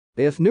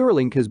If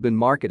Neuralink has been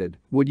marketed,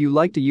 would you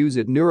like to use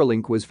it?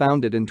 Neuralink was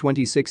founded in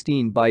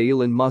 2016 by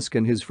Elon Musk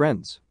and his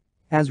friends.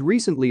 As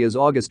recently as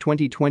August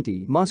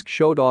 2020, Musk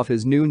showed off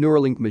his new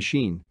Neuralink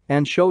machine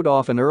and showed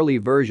off an early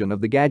version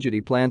of the gadget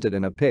he planted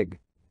in a pig.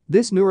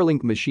 This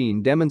Neuralink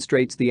machine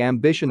demonstrates the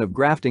ambition of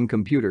grafting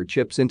computer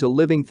chips into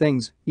living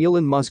things.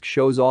 Elon Musk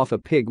shows off a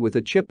pig with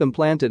a chip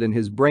implanted in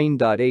his brain.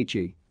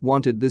 He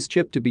wanted this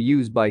chip to be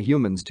used by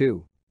humans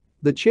too.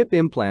 The chip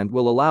implant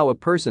will allow a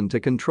person to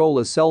control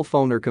a cell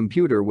phone or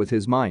computer with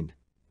his mind.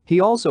 He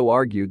also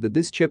argued that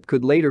this chip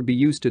could later be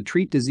used to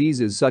treat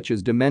diseases such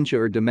as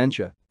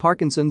dementia,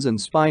 Parkinson's and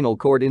spinal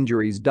cord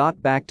injuries.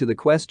 Back to the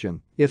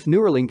question, if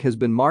Neuralink has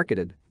been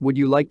marketed, would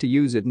you like to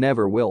use it?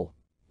 Never will.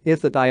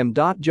 If that I am.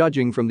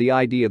 Judging from the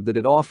idea that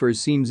it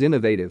offers seems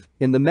innovative,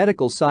 in the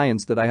medical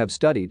science that I have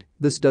studied,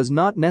 this does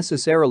not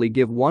necessarily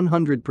give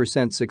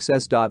 100%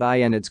 success.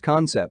 In its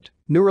concept,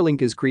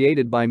 Neuralink is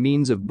created by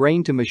means of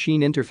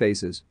brain-to-machine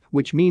interfaces,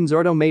 which means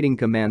automating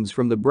commands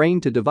from the brain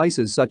to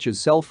devices such as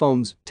cell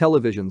phones,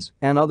 televisions,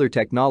 and other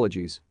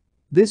technologies.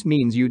 This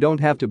means you don't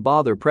have to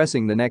bother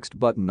pressing the next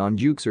button on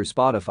Jukes or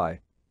Spotify.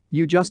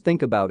 You just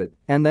think about it,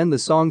 and then the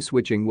song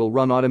switching will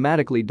run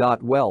automatically.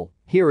 Well,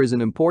 here is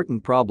an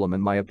important problem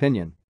in my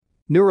opinion.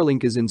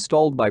 Neuralink is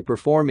installed by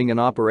performing an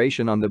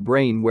operation on the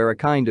brain where a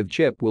kind of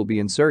chip will be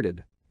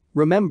inserted.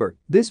 Remember,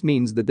 this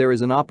means that there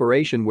is an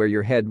operation where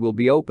your head will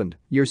be opened,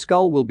 your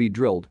skull will be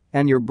drilled,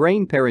 and your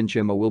brain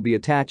parenchyma will be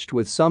attached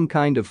with some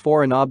kind of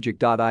foreign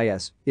object.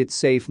 It's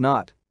safe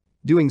not.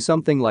 Doing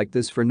something like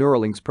this for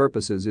Neuralink's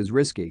purposes is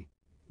risky.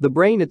 The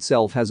brain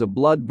itself has a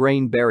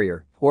blood-brain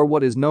barrier, or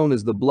what is known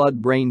as the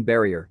blood-brain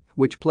barrier,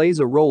 which plays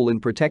a role in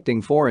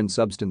protecting foreign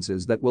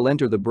substances that will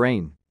enter the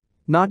brain.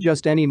 Not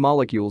just any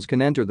molecules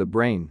can enter the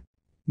brain.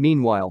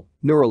 Meanwhile,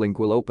 Neuralink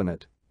will open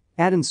it.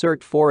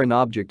 Insert foreign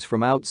objects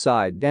from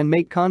outside and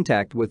make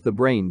contact with the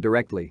brain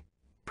directly.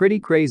 Pretty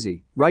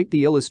crazy, right?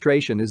 The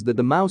illustration is that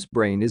the mouse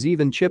brain is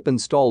even chip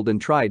installed and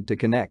tried to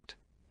connect.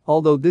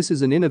 Although this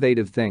is an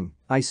innovative thing,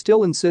 I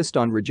still insist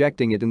on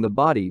rejecting it in the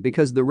body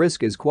because the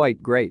risk is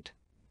quite great.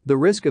 The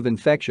risk of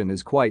infection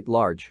is quite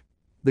large.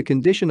 The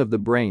condition of the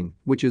brain,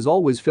 which is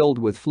always filled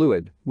with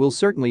fluid, will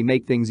certainly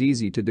make things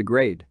easy to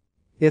degrade.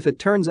 If it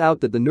turns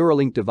out that the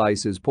Neuralink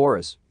device is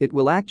porous, it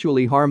will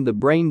actually harm the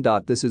brain.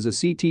 This is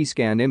a CT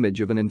scan image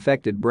of an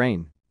infected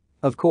brain.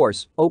 Of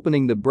course,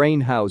 opening the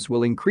brain house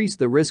will increase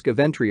the risk of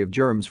entry of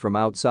germs from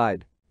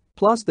outside.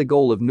 Plus the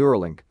goal of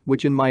Neuralink,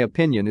 which in my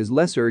opinion is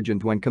less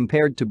urgent when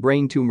compared to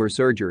brain tumor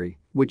surgery,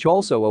 which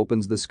also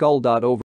opens the skull. Over